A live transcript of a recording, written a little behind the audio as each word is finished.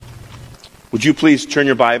Would you please turn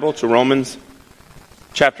your Bible to Romans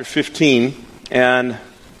chapter 15 and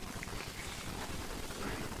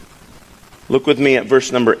look with me at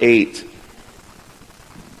verse number 8.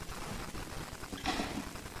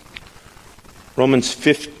 Romans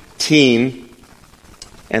 15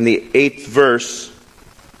 and the 8th verse.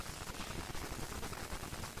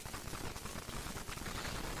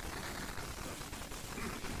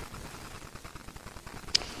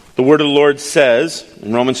 The word of the Lord says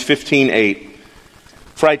in Romans 15:8,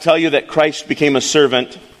 "For I tell you that Christ became a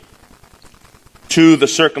servant to the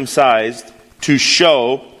circumcised to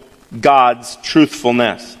show God's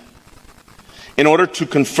truthfulness, in order to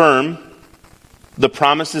confirm the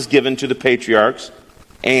promises given to the patriarchs,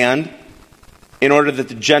 and in order that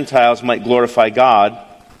the Gentiles might glorify God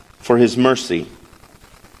for His mercy."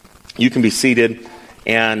 You can be seated,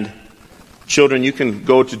 and children, you can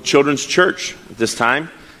go to children's church at this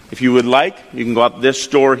time. If you would like, you can go out this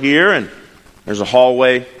door here, and there's a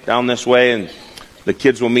hallway down this way, and the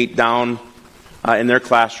kids will meet down in their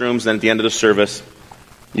classrooms. Then at the end of the service,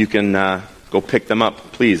 you can go pick them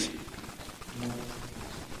up, please.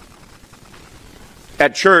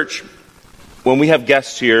 At church, when we have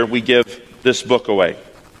guests here, we give this book away.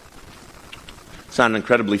 It's not an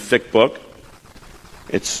incredibly thick book.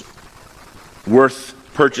 It's worth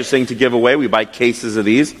purchasing to give away. We buy cases of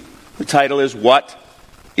these. The title is, "What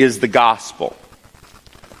is the Gospel?"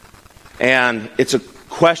 And it's a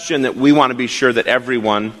question that we want to be sure that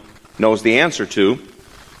everyone knows the answer to.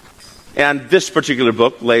 And this particular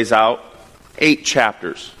book lays out 8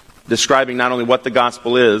 chapters describing not only what the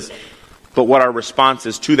gospel is, but what our response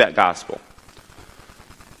is to that gospel.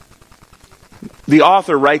 The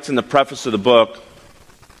author writes in the preface of the book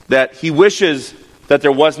that he wishes that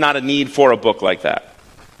there was not a need for a book like that.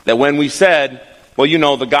 That when we said, well, you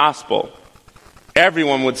know the gospel,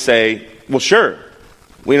 everyone would say, well, sure,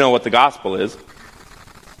 we know what the gospel is.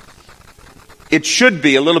 It should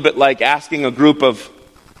be a little bit like asking a group of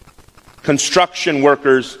construction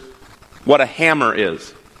workers what a hammer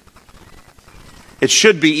is. It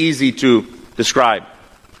should be easy to describe.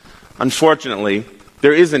 Unfortunately,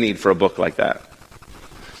 there is a need for a book like that.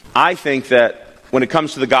 I think that when it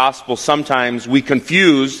comes to the gospel, sometimes we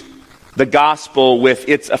confuse the gospel with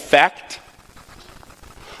its effect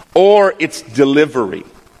or its delivery.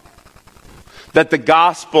 That the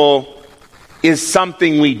gospel is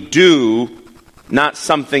something we do, not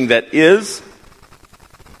something that is.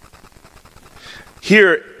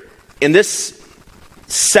 Here, in this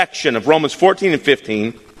section of Romans 14 and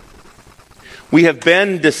 15, we have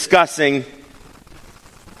been discussing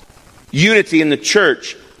unity in the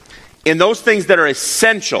church in those things that are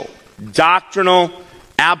essential, doctrinal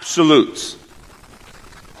absolutes.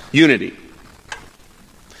 Unity.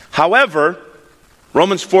 However,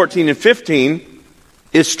 Romans 14 and 15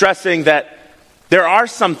 is stressing that there are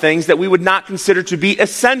some things that we would not consider to be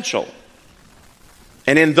essential.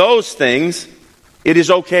 And in those things, it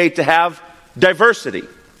is okay to have diversity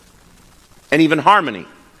and even harmony.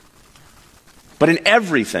 But in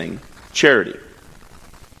everything, charity.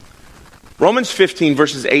 Romans 15,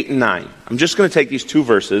 verses 8 and 9. I'm just going to take these 2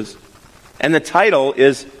 verses, and the title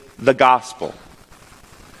is The Gospel.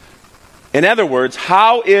 In other words,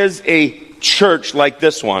 how is a church like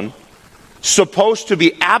this one supposed to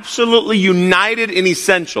be absolutely united in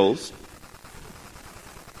essentials,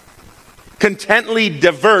 contently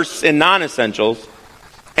diverse in non-essentials,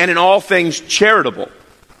 and in all things charitable?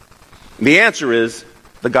 The answer is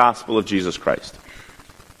the gospel of Jesus Christ.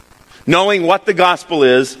 Knowing what the gospel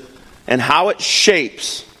is and how it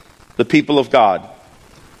shapes the people of God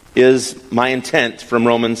is my intent from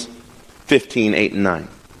Romans 15, 8 and 9.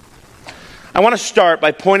 I want to start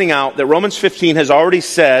by pointing out that Romans 15 has already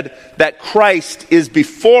said that Christ is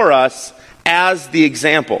before us as the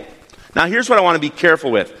example. Now here's what I want to be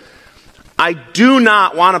careful with. I do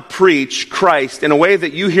not want to preach Christ in a way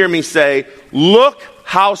that you hear me say, look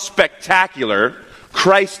how spectacular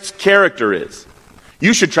Christ's character is.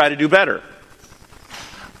 You should try to do better.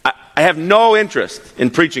 I have no interest in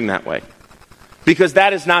preaching that way, because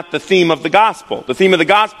that is not the theme of the gospel. The theme of the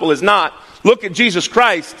gospel is not, look at Jesus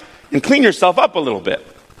Christ and clean yourself up a little bit.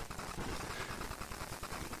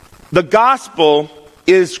 The gospel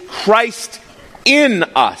is Christ in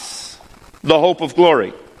us, the hope of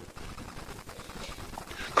glory.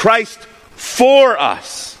 Christ for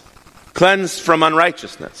us, cleansed from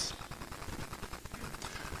unrighteousness.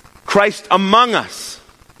 Christ among us,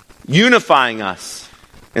 unifying us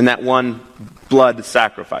in that one blood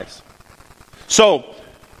sacrifice. So,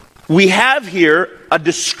 we have here a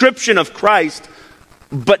description of Christ,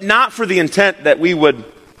 but not for the intent that we would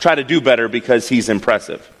try to do better because he's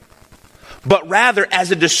impressive, but rather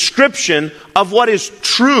as a description of what is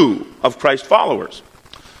true of Christ followers.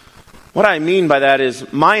 What I mean by that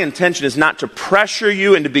is my intention is not to pressure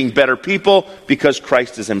you into being better people because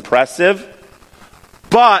Christ is impressive,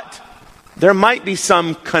 but there might be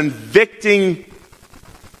some convicting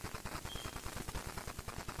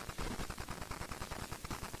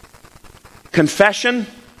confession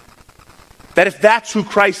that if that's who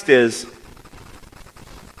Christ is,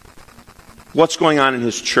 what's going on in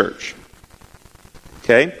his church?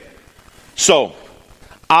 Okay? So,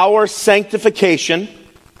 our sanctification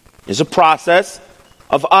is a process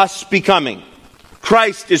of us becoming.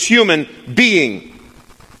 Christ is human being.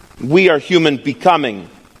 We are human becoming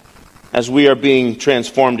as we are being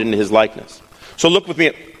transformed into his likeness. So look with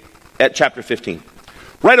me at chapter 15.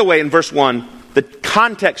 Right away in verse 1, the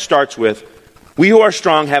context starts with, we who are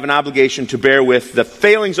strong have an obligation to bear with the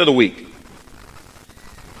failings of the weak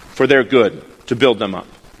for their good, to build them up.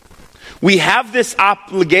 We have this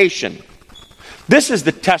obligation. This is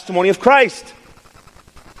the testimony of Christ.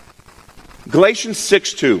 Galatians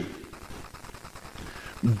 6:2.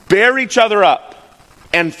 Bear each other up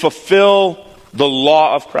and fulfill the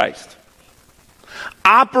law of Christ.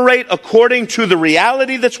 Operate according to the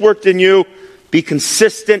reality that's worked in you. Be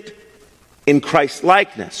consistent in Christ's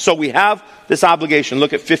likeness. So we have this obligation.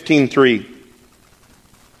 Look at 15:3.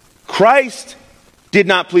 Christ did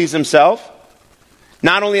not please himself.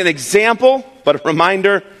 Not only an example, but a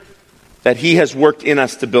reminder that he has worked in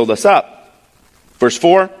us to build us up. Verse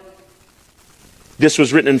 4. This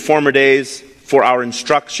was written in former days for our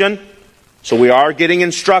instruction. So we are getting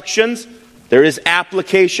instructions. There is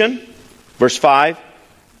application. Verse 5.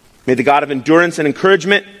 May the God of endurance and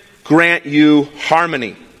encouragement grant you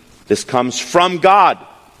harmony. This comes from God.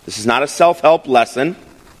 This is not a self-help lesson.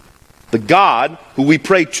 The God who we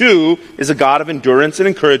pray to is a God of endurance and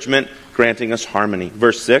encouragement, granting us harmony.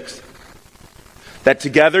 Verse 6. That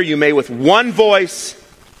together you may with one voice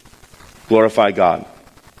glorify God.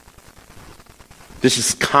 This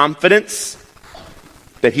is confidence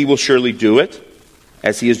that he will surely do it,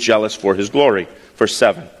 as he is jealous for his glory. Verse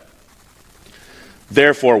 7.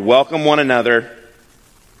 Therefore, welcome one another,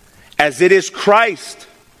 as it is Christ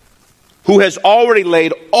who has already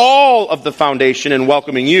laid all of the foundation in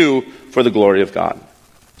welcoming you for the glory of God.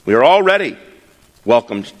 We are already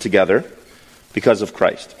welcomed together because of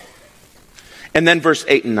Christ. And then verse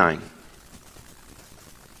 8 and 9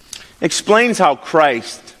 explains how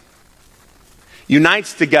Christ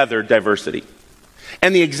unites together diversity.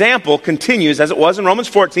 And the example continues as it was in Romans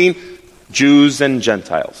 14, Jews and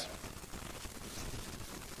Gentiles.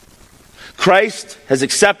 Christ has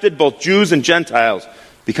accepted both Jews and Gentiles,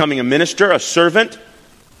 becoming a minister, a servant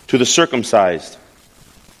to the circumcised,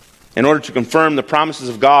 in order to confirm the promises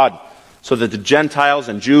of God so that the Gentiles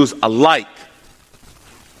and Jews alike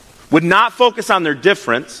would not focus on their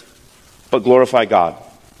difference, but glorify God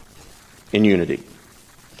in unity.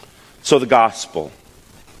 So the gospel.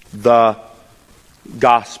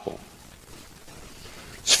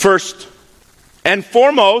 First and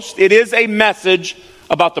foremost, it is a message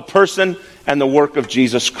about the person and the work of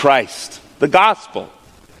Jesus Christ. The gospel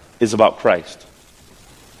is about Christ.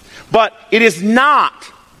 But it is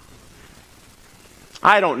not,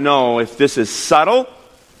 I don't know if this is subtle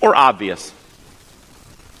or obvious,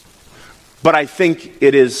 but I think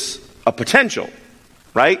it is a potential,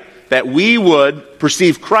 right? That we would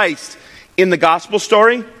perceive Christ in the gospel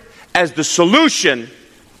story as the solution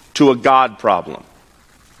to a God problem.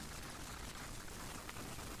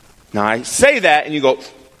 Now I say that and you go,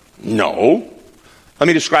 no. Let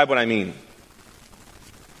me describe what I mean.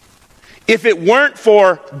 If it weren't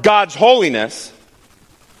for God's holiness,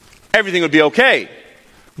 everything would be okay.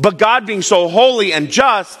 But God being so holy and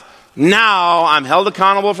just, now I'm held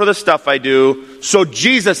accountable for the stuff I do, so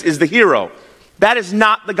Jesus is the hero. That is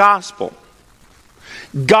not the gospel.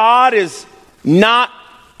 God is not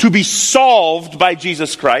to be solved by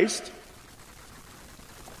Jesus Christ.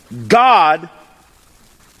 God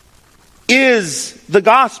is the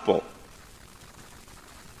gospel.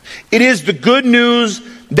 It is the good news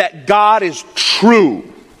that God is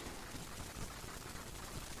true.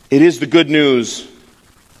 It is the good news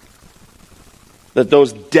that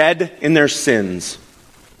those dead in their sins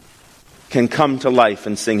can come to life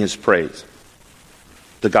and sing his praise.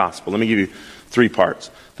 The gospel. Let me give you 3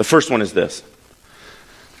 parts. The first one is this.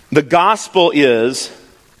 The gospel is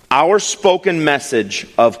our spoken message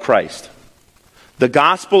of Christ. The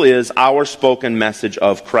gospel is our spoken message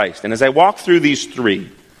of Christ. And as I walk through these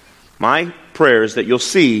 3, my prayer is that you'll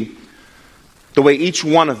see the way each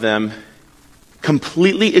one of them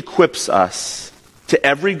completely equips us to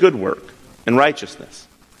every good work and righteousness.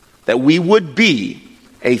 That we would be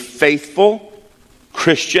a faithful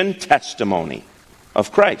Christian testimony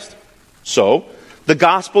of Christ. So, the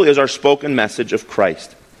gospel is our spoken message of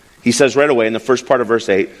Christ. He says right away in the first part of verse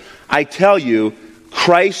 8, I tell you,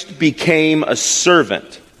 Christ became a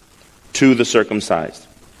servant to the circumcised.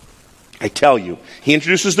 I tell you. He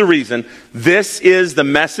introduces the reason. This is the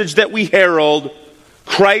message that we herald.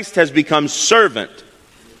 Christ has become servant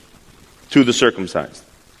to the circumcised.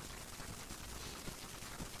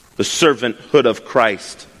 The servanthood of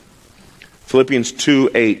Christ. Philippians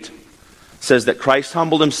 2:8 says that Christ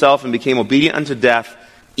humbled himself and became obedient unto death,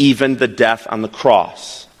 even the death on the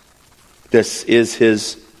cross. This is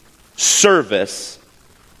his service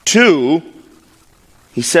to,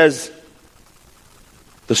 he says,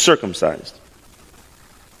 the circumcised.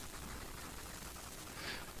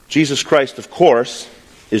 Jesus Christ, of course,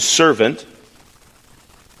 is servant.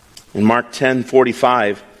 In Mark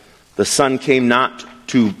 10:45, the Son came not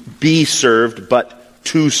to be served, but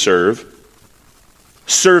to serve.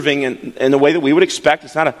 Serving in the way that we would expect.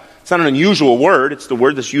 It's not an unusual word. It's the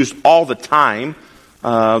word that's used all the time,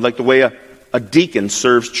 like the way a deacon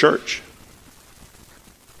serves church.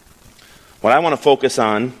 What I want to focus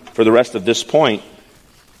on for the rest of this point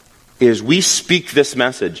is we speak this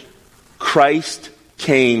message. Christ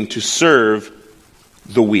came to serve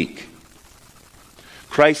the weak.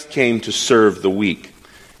 Christ came to serve the weak.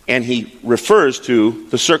 And he refers to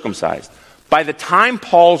the circumcised. By the time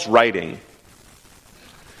Paul's writing,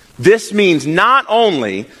 this means not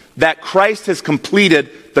only that Christ has completed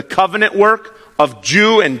the covenant work of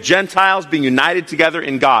Jew and Gentiles being united together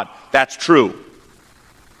in God. That's true.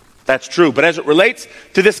 That's true. But as it relates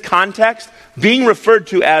to this context, being referred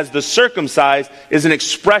to as the circumcised is an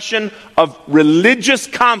expression of religious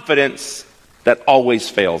confidence that always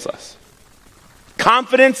fails us.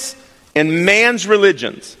 Confidence in man's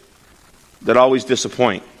religions that always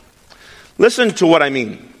disappoint. Listen to what I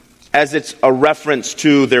mean, as it's a reference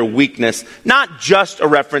to their weakness, not just a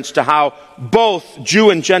reference to how both Jew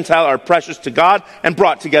and Gentile are precious to God and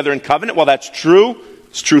brought together in covenant. Well, that's true.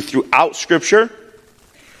 It's true throughout Scripture.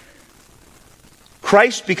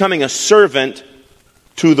 Christ becoming a servant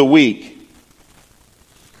to the weak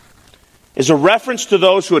is a reference to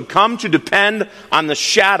those who had come to depend on the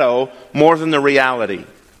shadow more than the reality.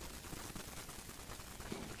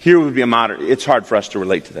 Here would be it's hard for us to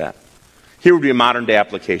relate to that. Here would be a modern day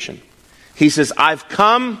application. He says, I've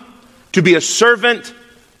come to be a servant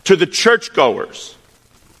to the churchgoers.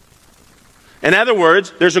 In other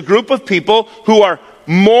words, there's a group of people who are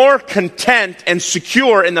more content and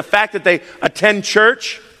secure in the fact that they attend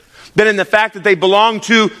church than in the fact that they belong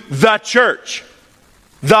to the church,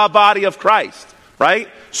 the body of Christ, right?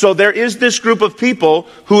 So there is this group of people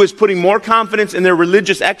who is putting more confidence in their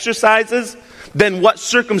religious exercises than what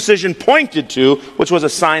circumcision pointed to, which was a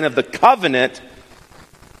sign of the covenant,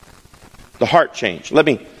 the heart change. Let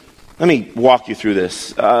me walk you through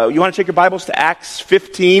this. You want to take your Bibles to Acts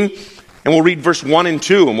 15, and we'll read verse 1 and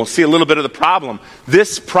 2, and we'll see a little bit of the problem.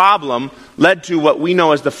 This problem led to what we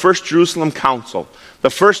know as the First Jerusalem Council.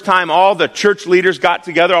 The first time all the church leaders got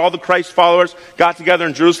together, all the Christ followers got together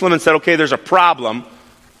in Jerusalem and said, okay, there's a problem.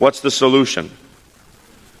 What's the solution?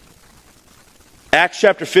 Acts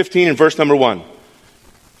chapter 15 and verse number 1.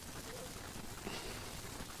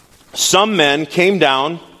 Some men came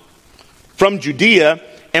down from Judea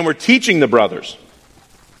and were teaching the brothers,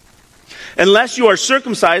 unless you are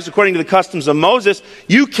circumcised according to the customs of Moses,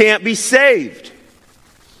 you can't be saved.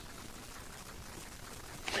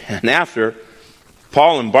 And after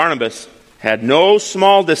Paul and Barnabas had no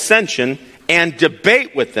small dissension and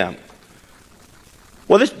debate with them.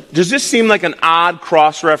 Well, does this seem like an odd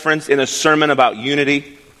cross-reference in a sermon about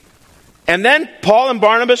unity? And then Paul and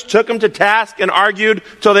Barnabas took them to task and argued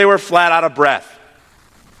till they were flat out of breath.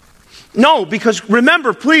 No, because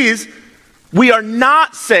remember, please, we are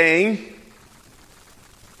not saying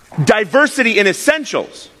diversity in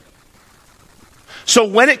essentials. So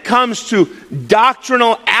when it comes to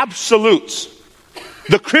doctrinal absolutes,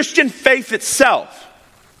 the Christian faith itself,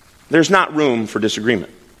 there's not room for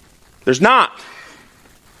disagreement. There's not.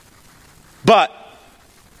 But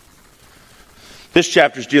this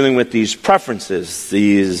chapter is dealing with these preferences,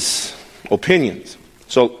 these opinions.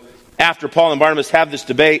 So after Paul and Barnabas have this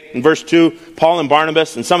debate, in verse 2, Paul and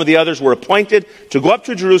Barnabas and some of the others were appointed to go up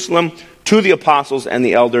to Jerusalem to the apostles and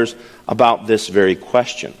the elders about this very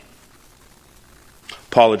question.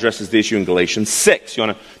 Paul addresses the issue in Galatians 6. You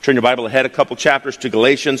want to turn your Bible ahead a couple chapters to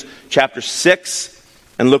Galatians chapter 6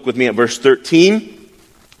 and look with me at verse 13.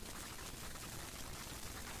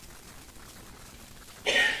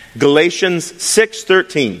 Galatians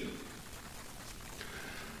 6:13.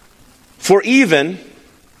 For even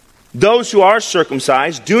those who are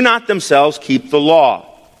circumcised do not themselves keep the law,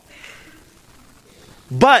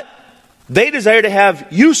 but they desire to have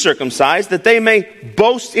you circumcised, that they may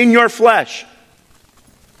boast in your flesh.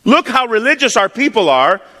 Look how religious our people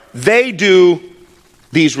are. They do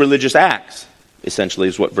these religious acts, essentially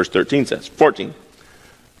is what verse 13 says. 14.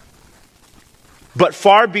 But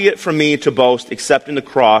far be it from me to boast except in the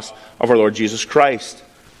cross of our Lord Jesus Christ,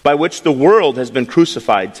 by which the world has been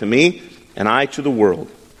crucified to me, and I to the world.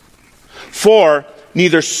 For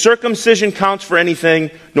neither circumcision counts for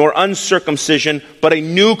anything, nor uncircumcision, but a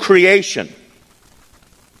new creation.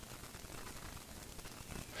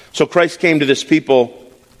 So Christ came to this people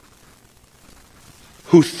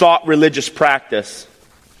who thought religious practice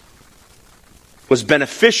was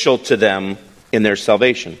beneficial to them in their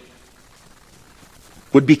salvation,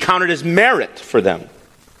 would be counted as merit for them.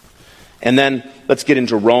 And then let's get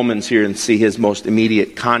into Romans here and see his most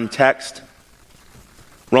immediate context.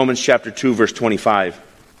 Romans chapter 2, verse 25.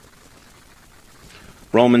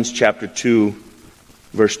 Romans chapter 2,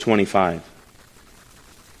 verse 25.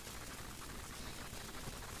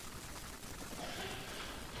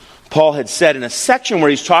 Paul had said in a section where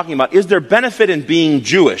he's talking about, is there benefit in being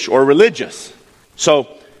Jewish or religious? So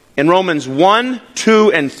in Romans 1,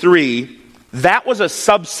 2, and 3, that was a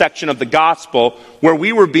subsection of the gospel where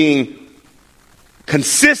we were being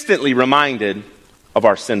consistently reminded of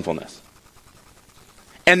our sinfulness.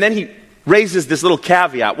 And then he raises this little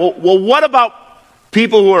caveat. Well, what about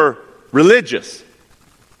people who are religious?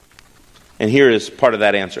 And here is part of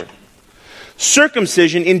that answer.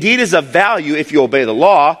 Circumcision indeed is of value if you obey the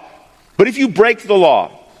law, but if you break the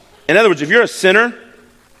law, in other words, if you're a sinner,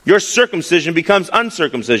 your circumcision becomes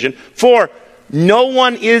uncircumcision. For no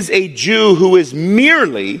one is a Jew who is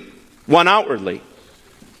merely one outwardly,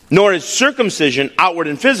 nor is circumcision outward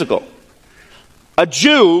and physical. A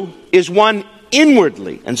Jew is one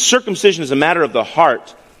inwardly, and circumcision is a matter of the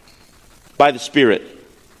heart by the Spirit,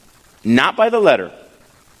 not by the letter.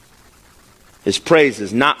 His praise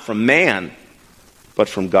is not from man, but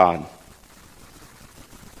from God.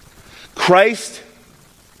 Christ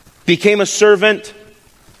became a servant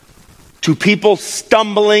to people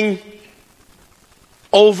stumbling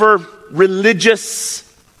over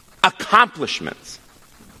religious accomplishments.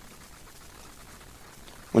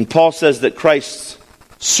 When Paul says that Christ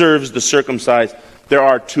serves the circumcised, there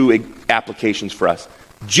are two applications for us.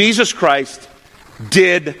 Jesus Christ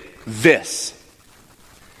did this.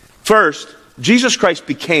 First, Jesus Christ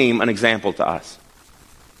became an example to us.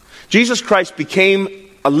 Jesus Christ became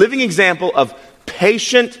a living example of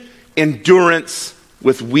patient endurance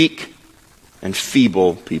with weak and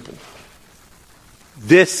feeble people.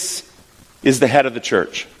 This is the head of the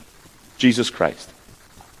church, Jesus Christ.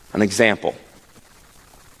 An example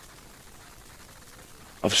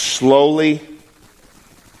of slowly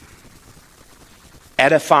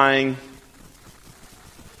edifying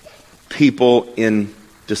people in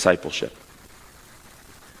discipleship.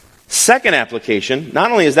 Second application,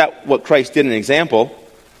 not only is that what Christ did in an example,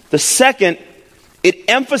 the second, it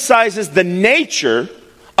emphasizes the nature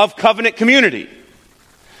of covenant community.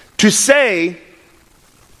 To say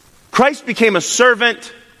Christ became a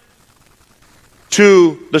servant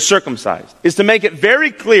to the circumcised is to make it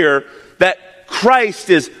very clear that Christ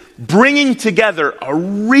is bringing together a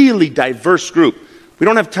really diverse group. We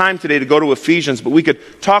don't have time today to go to Ephesians, but we could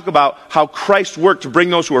talk about how Christ worked to bring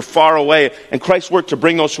those who are far away, and Christ worked to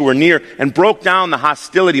bring those who are near, and broke down the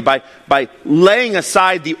hostility by laying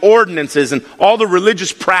aside the ordinances and all the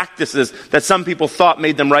religious practices that some people thought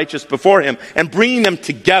made them righteous before him, and bringing them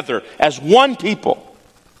together as one people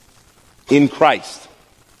in Christ.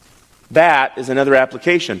 That is another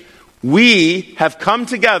application. We have come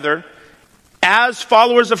together as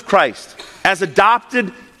followers of Christ, as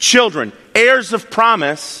adopted children, heirs of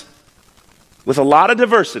promise, with a lot of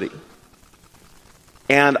diversity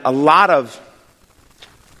and a lot of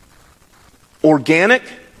organic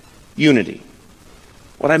unity.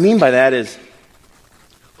 What I mean by that is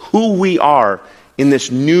who we are in this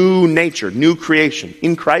new nature, new creation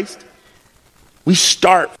in Christ. We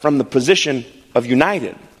start from the position of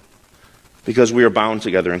united because we are bound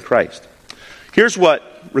together in Christ. Here's what,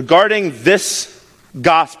 regarding this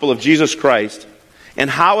gospel of Jesus Christ and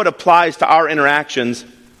how it applies to our interactions,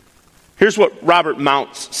 here's what Robert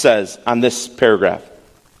Mounts says on this paragraph.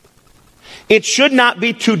 It should not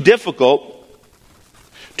be too difficult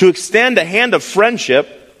to extend a hand of friendship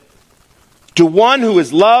to one who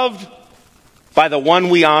is loved by the one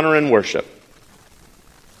we honor and worship.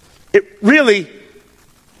 It really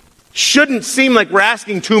shouldn't seem like we're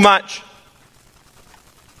asking too much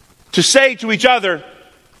to say to each other,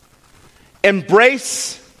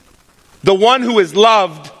 embrace the one who is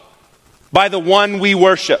loved by the one we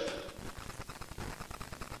worship.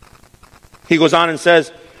 He goes on and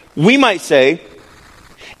says, we might say,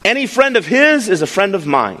 any friend of his is a friend of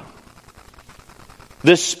mine.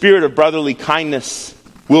 This spirit of brotherly kindness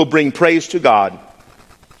will bring praise to God,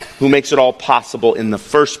 who makes it all possible in the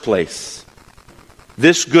first place.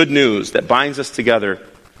 This good news that binds us together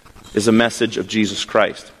is a message of Jesus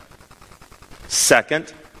Christ.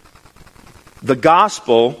 Second, the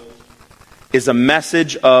gospel is a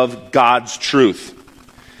message of God's truth.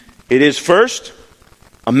 It is first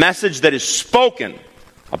a message that is spoken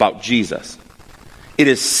about Jesus. It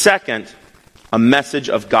is second a message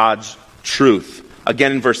of God's truth.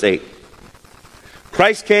 Again in verse 8.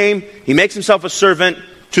 Christ came, he makes himself a servant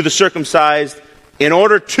to the circumcised in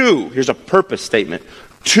order to, here's a purpose statement,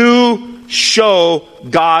 to show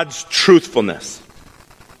God's truthfulness.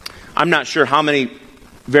 I'm not sure how many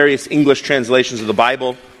various English translations of the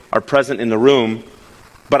Bible are present in the room,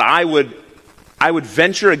 but I would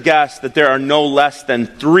venture a guess that there are no less than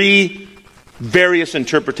 3 various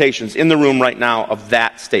interpretations in the room right now of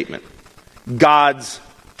that statement. God's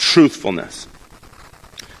truthfulness.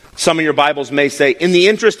 Some of your Bibles may say, in the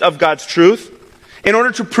interest of God's truth, in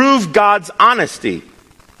order to prove God's honesty,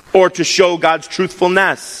 or to show God's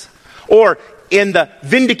truthfulness, or in the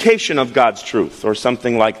vindication of God's truth, or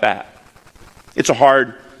something like that. It's a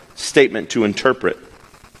hard statement to interpret.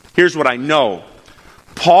 Here's what I know.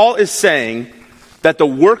 Paul is saying that the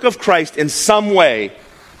work of Christ in some way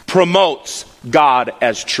promotes God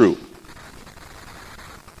as true.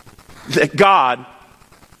 That God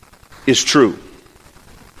is true.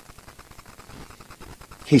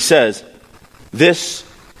 He says, this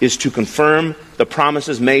is to confirm the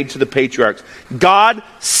promises made to the patriarchs. God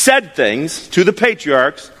said things to the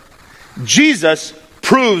patriarchs. Jesus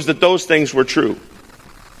proves that those things were true.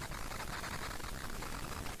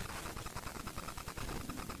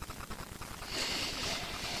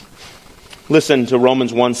 Listen to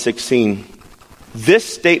Romans 1:16. This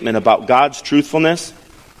statement about God's truthfulness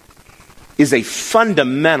is a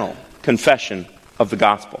fundamental confession of the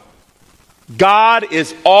gospel. God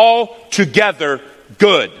is altogether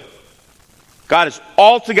good. God is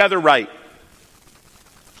altogether right.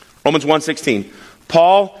 Romans 1:16.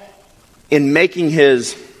 Paul, in making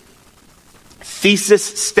his thesis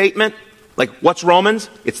statement, like what's Romans?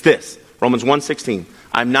 It's this. Romans 1:16.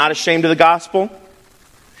 I'm not ashamed of the gospel.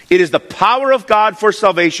 It is the power of God for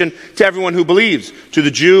salvation to everyone who believes, to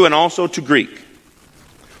the Jew and also to Greek.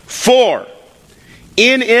 For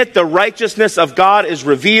in it the righteousness of God is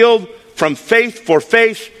revealed from faith for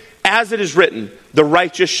faith, as it is written, the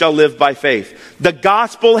righteous shall live by faith. The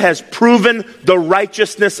gospel has proven the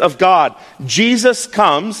righteousness of God. Jesus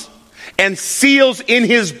comes and seals in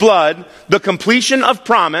his blood the completion of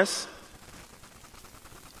promise,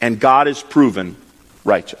 and God is proven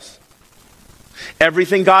righteous.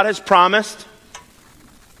 Everything God has promised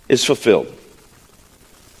is fulfilled.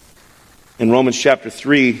 In Romans chapter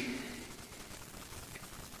 3,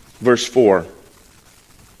 verse 4,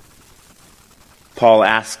 Paul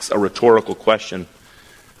asks a rhetorical question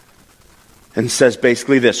and says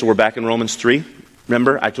basically this. So we're back in Romans 3.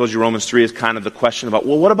 Remember, I told you Romans 3 is kind of the question about,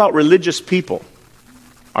 well, what about religious people?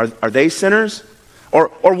 Are they sinners? Or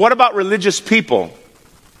what about religious people?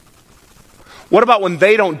 What about when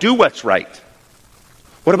they don't do what's right?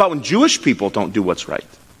 What about when Jewish people don't do what's right?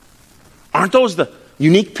 Aren't those the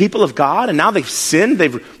unique people of God? And now they've sinned,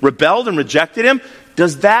 they've rebelled and rejected him.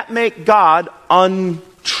 Does that make God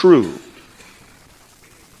untrue?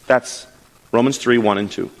 That's Romans 3, 1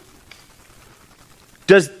 and 2.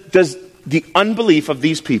 Does the unbelief of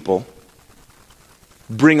these people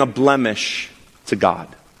bring a blemish to God,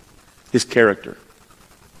 his character?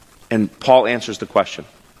 And Paul answers the question.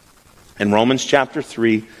 In Romans chapter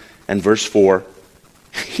 3 and verse 4,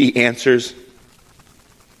 he answers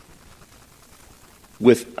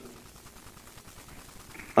with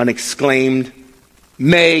an exclaimed,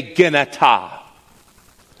 me genata.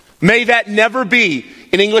 May that never be.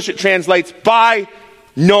 In English it translates, by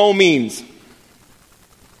no means.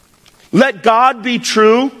 Let God be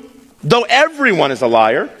true, though everyone is a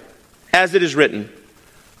liar, as it is written,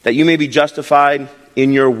 that you may be justified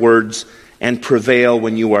in your words and prevail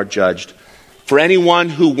when you are judged. For anyone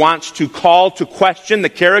who wants to call to question the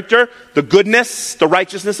character, the goodness, the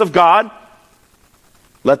righteousness of God,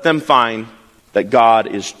 let them find that God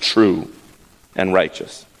is true and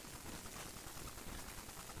righteous.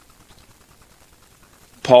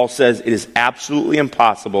 Paul says it is absolutely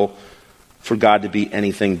impossible for God to be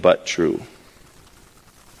anything but true.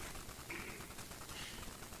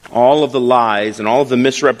 All of the lies and all of the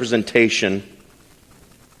misrepresentation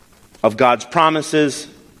of God's promises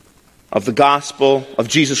of the gospel of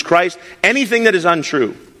Jesus Christ, anything that is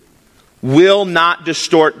untrue, will not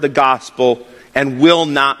distort the gospel and will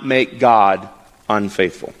not make God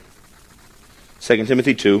unfaithful. 2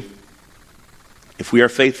 Timothy 2, if we are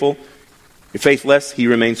faithless, he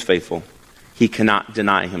remains faithful. He cannot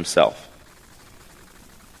deny himself.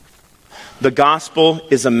 The gospel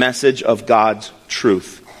is a message of God's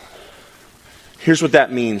truth. Here's what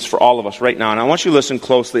that means for all of us right now. And I want you to listen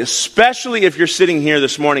closely, especially if you're sitting here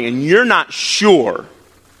this morning and you're not sure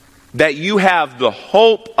that you have the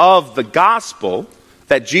hope of the gospel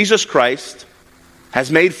that Jesus Christ has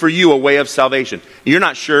made for you a way of salvation. You're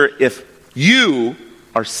not sure if you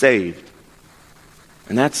are saved.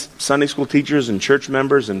 And that's Sunday school teachers and church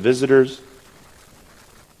members and visitors.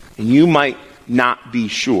 And you might not be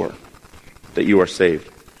sure that you are saved.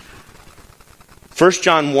 1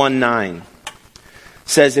 John 1:9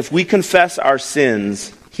 says, if we confess our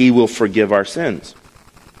sins, he will forgive our sins.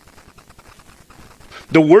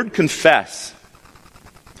 The word confess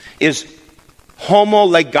is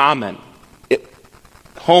homolegamen.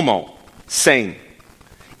 Homo, same.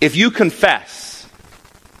 If you confess,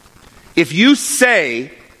 if you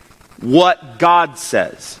say what God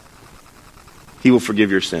says, he will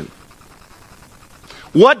forgive your sin.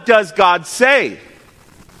 What does God say?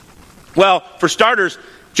 Well, for starters,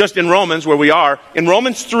 just in Romans, where we are, in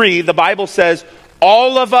Romans 3, the Bible says,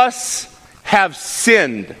 all of us have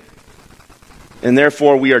sinned, and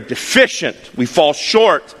therefore we are deficient. We fall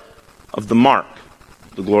short of the mark,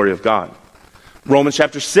 the glory of God. Romans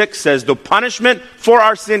chapter 6 says, the punishment for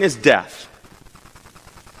our sin is death.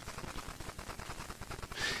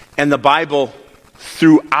 And the Bible,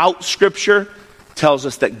 throughout Scripture, tells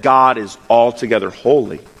us that God is altogether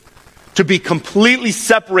holy. To be completely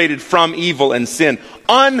separated from evil and sin,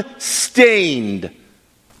 unstained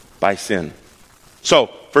by sin. So,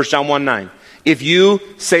 1 John 1:9. If you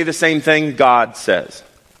say the same thing God says,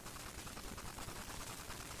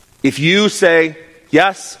 if you say,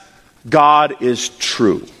 yes, God is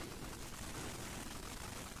true,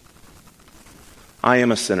 I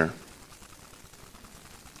am a sinner,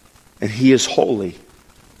 and he is holy,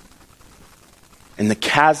 and the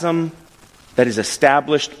chasm that is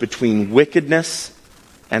established between wickedness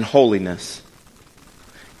and holiness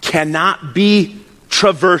cannot be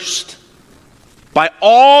traversed by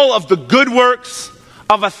all of the good works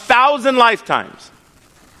of 1,000 lifetimes.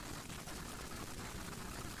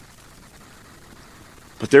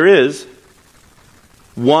 But there is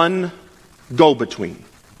one go-between,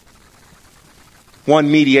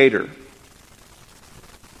 one mediator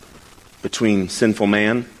between sinful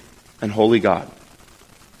man and holy God.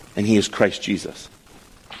 And he is Christ Jesus.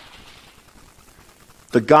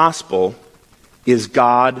 The gospel is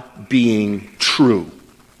God being true.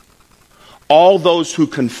 All those who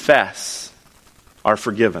confess are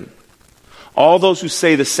forgiven. All those who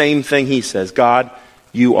say the same thing he says, God,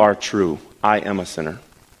 you are true. I am a sinner.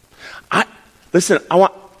 This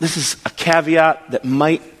is a caveat that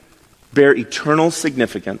might bear eternal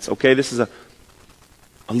significance. Okay, this is a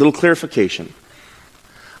little clarification.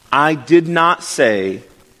 I did not say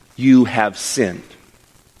you have sinned.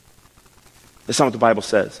 That's not what the Bible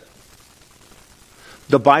says.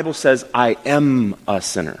 The Bible says, I am a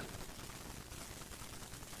sinner.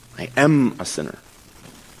 I am a sinner.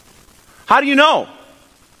 How do you know?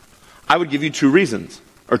 I would give you two reasons,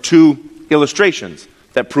 or two illustrations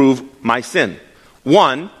that prove my sin.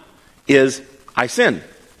 One is I sin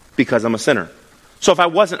because I'm a sinner. So if I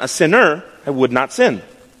wasn't a sinner, I would not sin.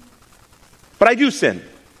 But I do sin,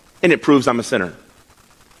 and it proves I'm a sinner.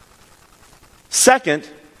 Second,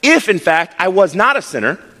 if in fact I was not a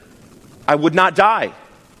sinner, I would not die.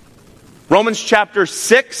 Romans chapter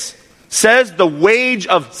 6 says the wage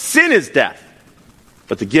of sin is death,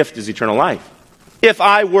 but the gift is eternal life. If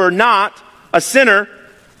I were not a sinner,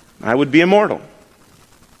 I would be immortal.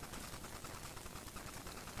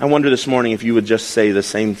 I wonder this morning if you would just say the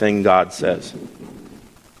same thing God says.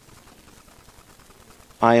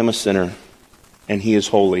 I am a sinner, and he is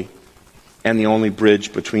holy, and the only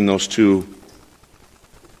bridge between those two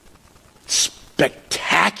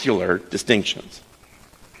spectacular distinctions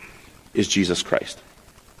is Jesus Christ.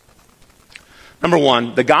 Number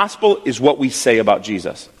one, the gospel is what we say about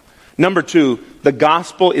Jesus. Number two, the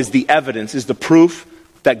gospel is the evidence, is the proof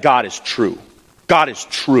that God is true. God is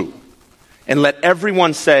true. And let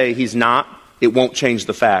everyone say he's not, it won't change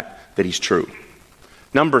the fact that he's true.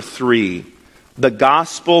 Number three, the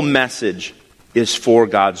gospel message is for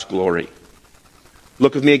God's glory.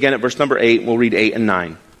 Look with me again at verse number 8. We'll read 8 and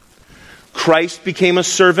 9. Christ became a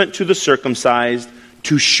servant to the circumcised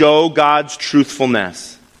to show God's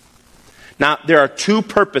truthfulness. Now, there are two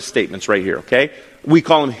purpose statements right here, okay? We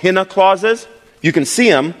call them hina clauses. You can see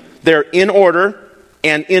them. They're in order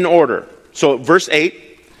and in order. So verse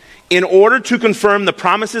 8, in order to confirm the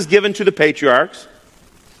promises given to the patriarchs.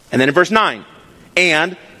 And then in verse 9,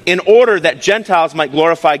 and in order that Gentiles might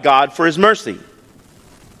glorify God for his mercy.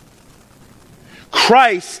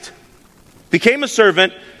 Christ became a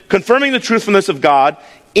servant, confirming the truthfulness of God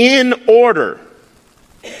in order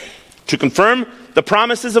to confirm the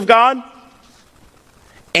promises of God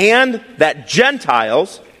and that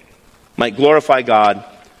Gentiles might glorify God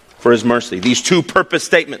for his mercy. These two purpose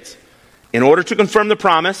statements. In order to confirm the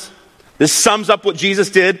promise, this sums up what Jesus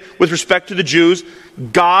did with respect to the Jews.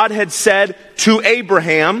 God had said to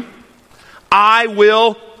Abraham, I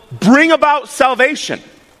will bring about salvation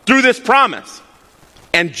through this promise.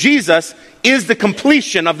 And Jesus is the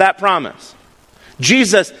completion of that promise.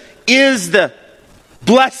 Jesus is the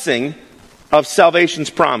blessing of salvation's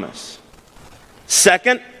promise.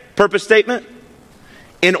 Second purpose statement,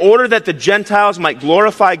 in order that the Gentiles might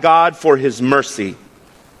glorify God for his mercy.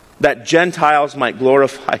 That Gentiles might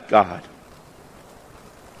glorify God.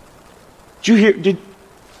 Did you hear?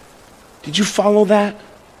 Did you follow that?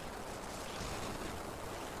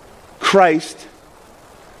 Christ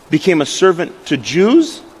became a servant to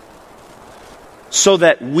Jews so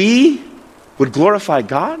that we would glorify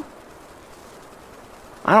God?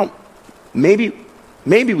 Maybe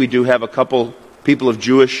we do have a couple people of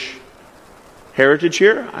Jewish heritage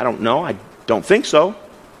here. I don't know. I don't think so.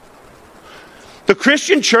 The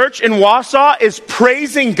Christian church in Wausau is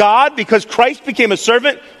praising God because Christ became a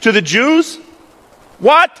servant to the Jews?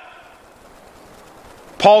 What?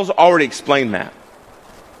 Paul's already explained that.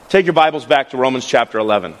 Take your Bibles back to Romans chapter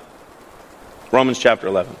 11. Romans chapter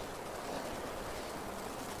 11.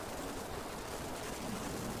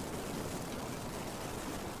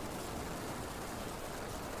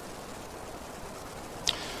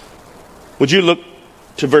 Would you look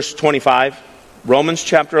to verse 25? Romans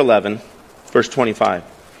chapter 11, verse 25.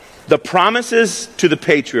 The promises to the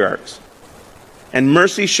patriarchs and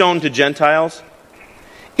mercy shown to Gentiles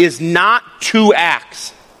is not two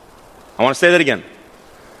acts. I want to say that again.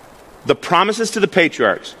 The promises to the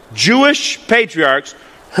patriarchs. Jewish patriarchs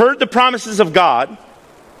heard the promises of God,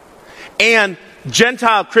 and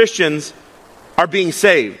Gentile Christians are being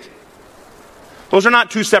saved. Those are not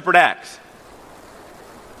two separate acts.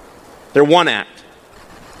 They're one act.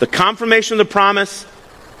 The confirmation of the promise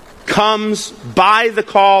comes by the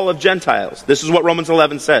call of Gentiles. This is what Romans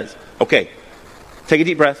 11 says. Okay, take a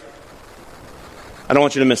deep breath. I don't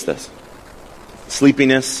want you to miss this.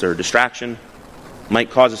 Sleepiness or distraction might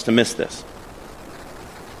cause us to miss this.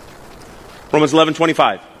 Romans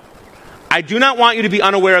 11:25. I do not want you to be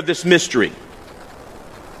unaware of this mystery.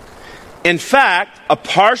 In fact, a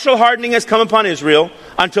partial hardening has come upon Israel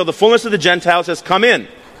until the fullness of the Gentiles has come in.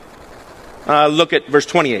 Look at verse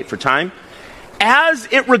 28 for time. As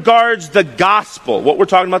it regards the gospel, what we're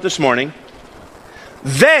talking about this morning,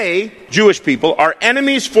 they, Jewish people, are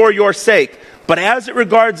enemies for your sake. But as it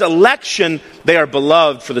regards election, they are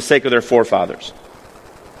beloved for the sake of their forefathers.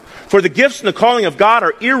 For the gifts and the calling of God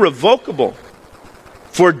are irrevocable.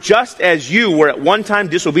 For just as you were at one time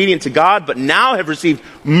disobedient to God, but now have received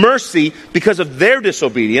mercy because of their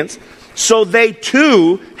disobedience, so they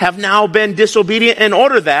too have now been disobedient in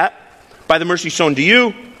order that, by the mercy shown to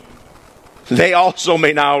you, they also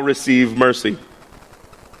may now receive mercy.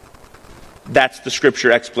 That's the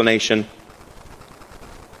scripture explanation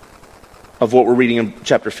of what we're reading in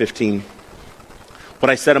chapter 15. What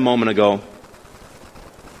I said a moment ago.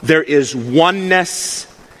 There is oneness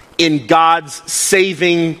in God's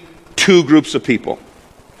saving two groups of people.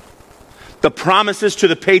 The promises to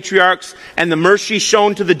the patriarchs and the mercy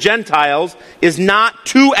shown to the Gentiles is not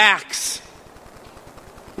two acts,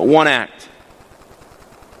 but one act.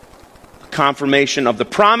 The confirmation of the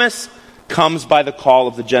promise comes by the call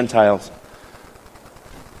of the Gentiles.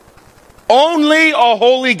 Only a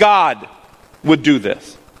holy God would do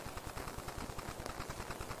this.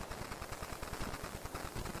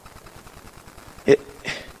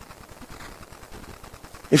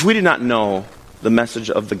 If we did not know the message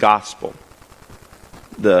of the gospel,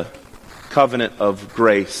 the covenant of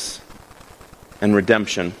grace and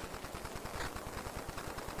redemption,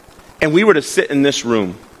 and we were to sit in this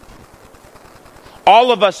room,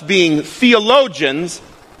 all of us being theologians,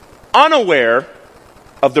 unaware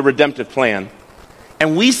of the redemptive plan,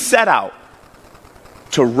 and we set out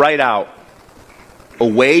to write out a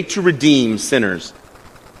way to redeem sinners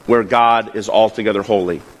where God is altogether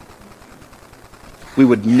holy, we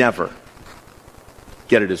would never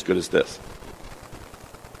get it as good as this.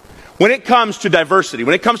 When it comes to diversity,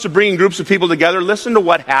 when it comes to bringing groups of people together, listen to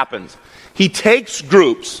what happens. He takes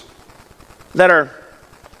groups they're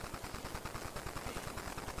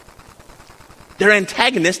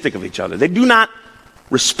antagonistic of each other. They do not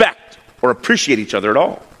respect or appreciate each other at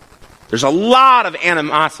all. There's a lot of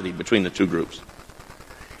animosity between the two groups.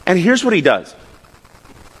 And here's what he does.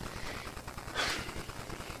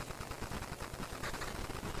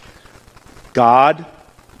 God,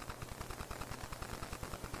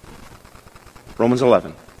 Romans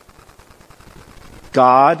 11,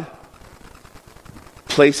 God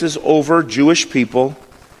places over Jewish people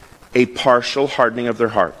a partial hardening of their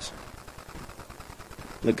hearts.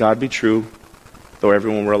 Let God be true, though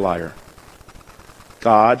everyone were a liar.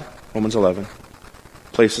 God, Romans 11,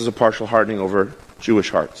 places a partial hardening over Jewish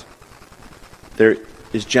hearts. There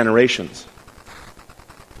is generations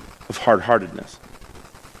of hard-heartedness.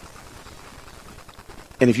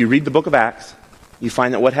 And if you read the book of Acts, you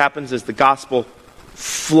find that what happens is the gospel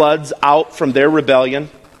floods out from their rebellion,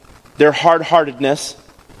 their hard-heartedness,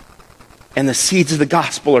 and the seeds of the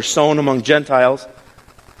gospel are sown among Gentiles,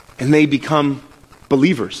 and they become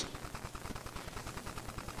believers.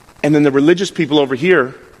 And then the religious people over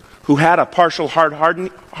here, who had a partial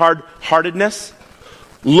hard-heartedness,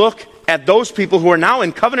 look at those people who are now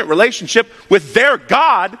in covenant relationship with their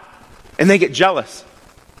God, and they get jealous.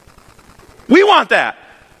 We want that.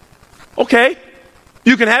 Okay,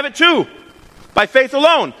 you can have it too. By faith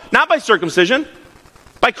alone, not by circumcision.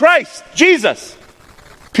 By Christ, Jesus.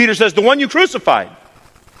 Peter says, the one you crucified.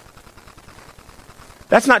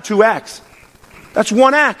 That's not two acts. That's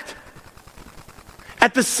one act.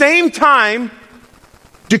 At the same time,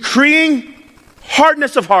 decreeing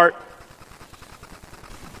hardness of heart,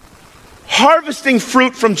 harvesting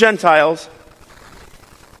fruit from Gentiles,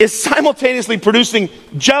 is simultaneously producing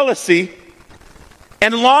jealousy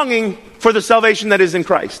and longing for the salvation that is in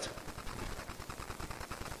Christ.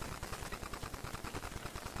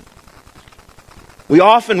 We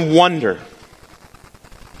often wonder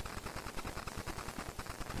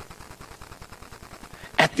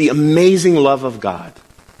at the amazing love of God.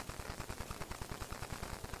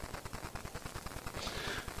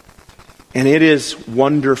 And it is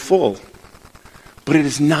wonderful, but it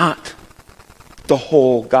is not the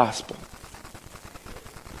whole gospel.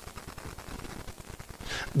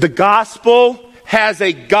 The gospel has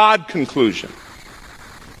a God conclusion,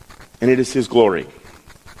 and it is His glory.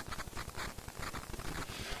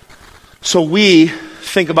 So we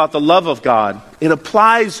think about the love of God. It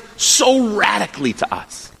applies so radically to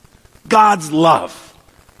us. God's love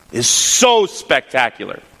is so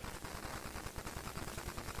spectacular.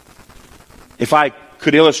 If I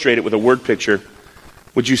could illustrate it with a word picture,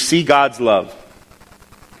 would you see God's love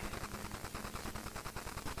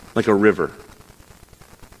like a river?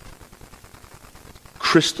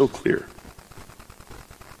 Crystal clear.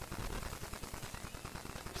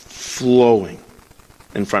 Flowing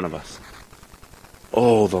in front of us.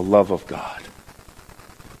 Oh, the love of God.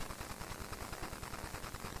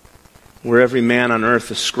 Were every man on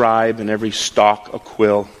earth a scribe and every stalk a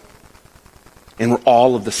quill, and were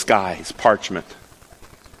all of the skies parchment,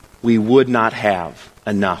 we would not have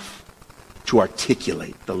enough to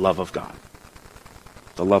articulate the love of God.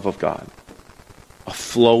 The love of God. A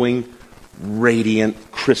flowing,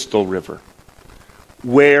 radiant, crystal river.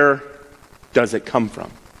 Where does it come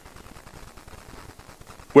from?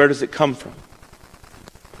 Where does it come from?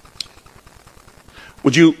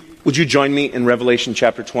 Would you join me in Revelation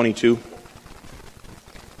chapter 22?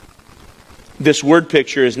 This word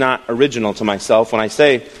picture is not original to myself. When I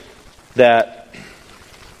say that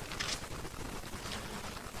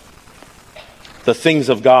the things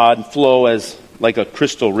of God flow as like a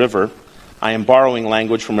crystal river, I am borrowing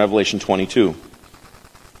language from Revelation 22.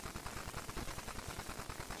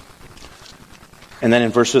 And then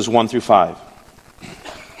in verses 1 through 5.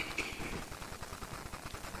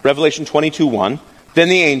 Revelation 22:1. Then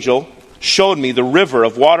the angel showed me the river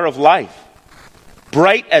of water of life,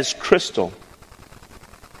 bright as crystal.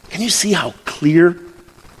 Can you see how clear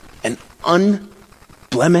and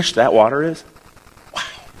unblemished that water is? Wow.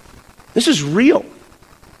 This is real.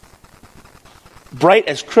 Bright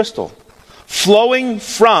as crystal, flowing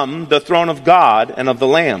from the throne of God and of the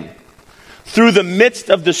Lamb, through the midst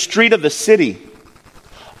of the street of the city.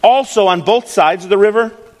 Also on both sides of the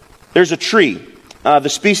river, there's a tree. The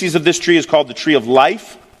species of this tree is called the tree of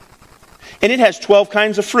life. And it has 12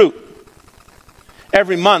 kinds of fruit.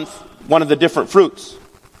 Every month, one of the different fruits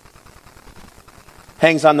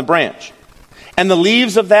hangs on the branch. And the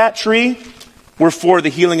leaves of that tree were for the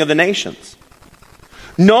healing of the nations.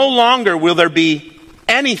 No longer will there be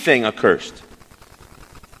anything accursed,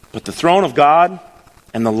 but the throne of God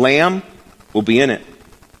and the Lamb will be in it.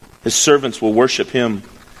 His servants will worship Him.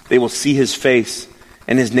 They will see His face,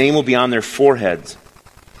 and his name will be on their foreheads.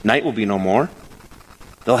 Night will be no more.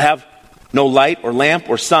 They'll have no light or lamp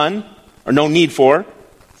or sun, or no need for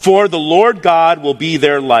the Lord God will be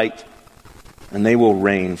their light, and they will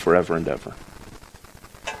reign forever and ever.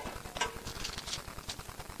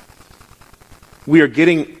 We are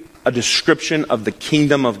getting a description of the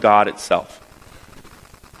kingdom of God itself,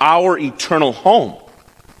 our eternal home.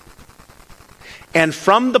 And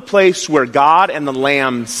from the place where God and the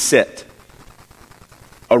Lamb sit,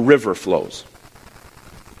 a river flows.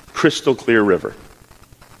 Crystal clear river.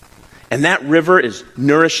 And that river is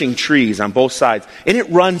nourishing trees on both sides. And it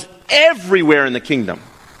runs everywhere in the kingdom.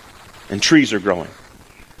 And trees are growing.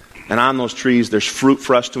 And on those trees, there's fruit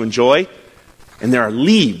for us to enjoy. And there are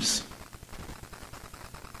leaves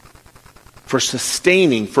for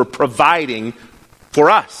sustaining, for providing for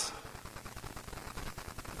us.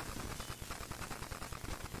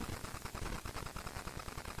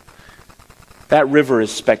 That river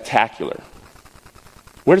is spectacular.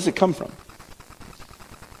 Where does it come from?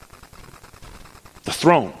 The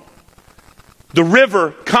throne. The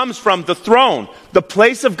river comes from the throne, the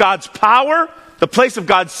place of God's power, the place of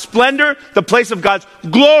God's splendor, the place of God's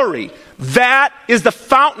glory. That is the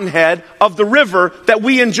fountainhead of the river that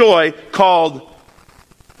we enjoy, called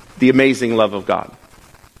the amazing love of God.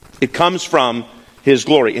 It comes from his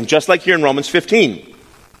glory. And just like here in Romans 15,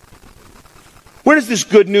 where does this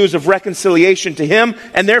good news of reconciliation to him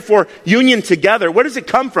and therefore union together, where does it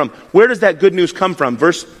come from? Where does that good news come from?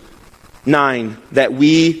 Verse 9, that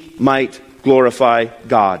we might glorify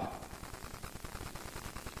God.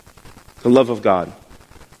 The love of God.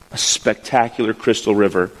 A spectacular crystal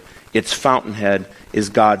river. Its fountainhead is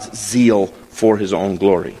God's zeal for his own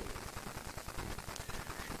glory.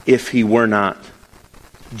 If he were not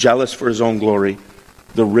jealous for his own glory,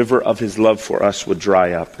 the river of his love for us would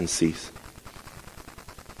dry up and cease.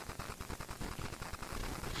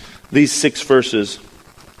 These 6 verses,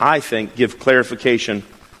 I think, give clarification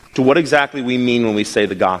to what exactly we mean when we say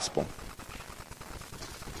the gospel.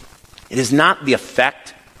 It is not the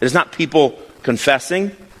effect. It is not people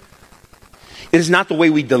confessing. It is not the way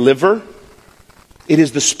we deliver. It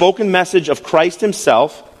is the spoken message of Christ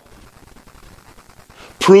himself,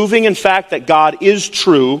 proving, in fact, that God is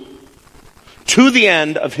true to the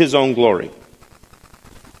end of his own glory.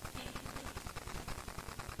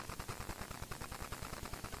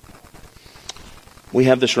 We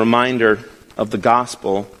have this reminder of the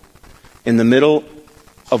gospel in the middle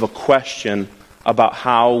of a question about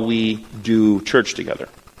how we do church together.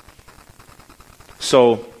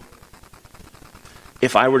 So,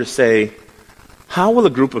 if I were to say, how will a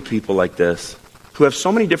group of people like this, who have so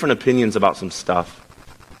many different opinions about some stuff,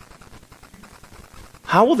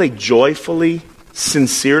 how will they joyfully,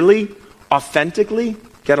 sincerely, authentically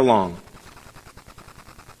get along?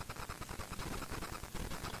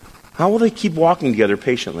 How will they keep walking together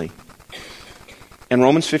patiently? And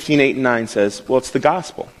Romans 15:8 and 9 says, well, it's the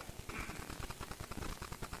gospel.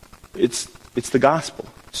 It's the gospel.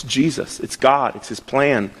 It's Jesus. It's God. It's his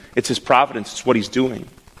plan. It's his providence. It's what he's doing.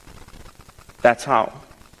 That's how.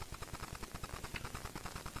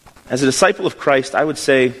 As a disciple of Christ, I would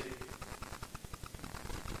say,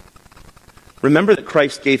 remember that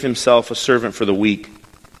Christ gave himself a servant for the weak.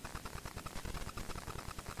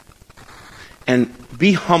 And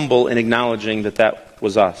be humble in acknowledging that that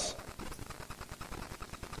was us.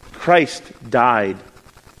 Christ died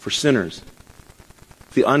for sinners,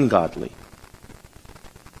 the ungodly.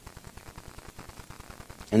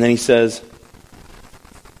 And then he says,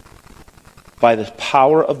 by the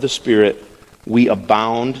power of the Spirit, we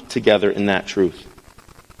abound together in that truth.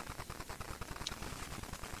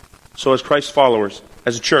 So as Christ's followers,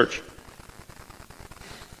 as a church,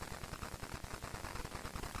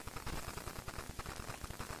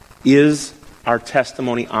 is our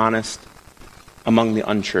testimony honest among the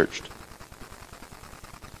unchurched?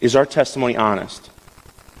 Is our testimony honest?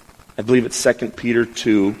 I believe it's 2 Peter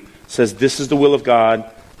 2 says, this is the will of God,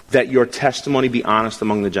 that your testimony be honest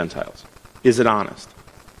among the Gentiles. Is it honest?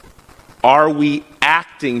 Are we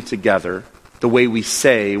acting together the way we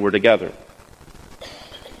say we're together?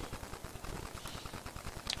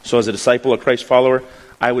 So as a disciple, a Christ follower,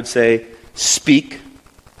 I would say, speak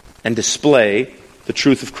and display the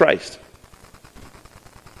truth of Christ.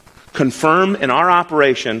 Confirm in our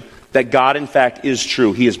operation that God, in fact, is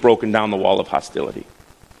true. He has broken down the wall of hostility.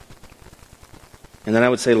 And then I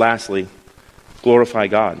would say, lastly, glorify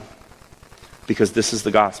God. Because this is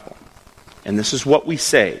the gospel. And this is what we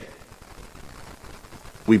say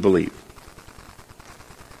we believe.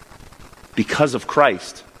 Because of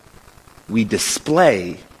Christ, we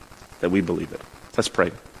display that we believe it. Let's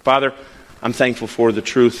pray. Father, I'm thankful for the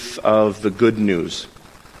truth of the good news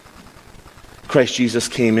Christ Jesus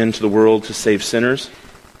came into the world to save sinners,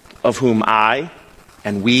 of whom I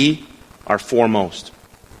and we are foremost.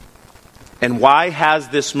 And why has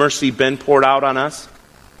this mercy been poured out on us?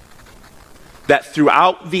 That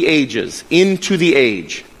throughout the ages, into the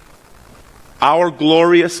age, our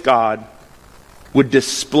glorious God would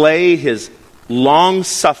display his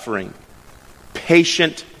long-suffering,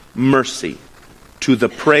 patient mercy to the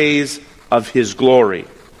praise of his glory.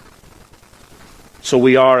 So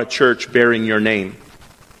we are a church bearing your name.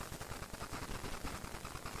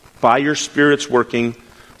 By your Spirit's working,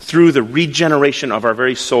 through the regeneration of our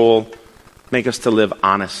very soul, make us to live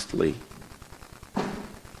honestly,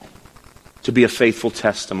 to be a faithful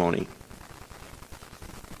testimony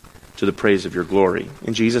to the praise of your glory.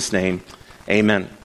 In Jesus' name, amen.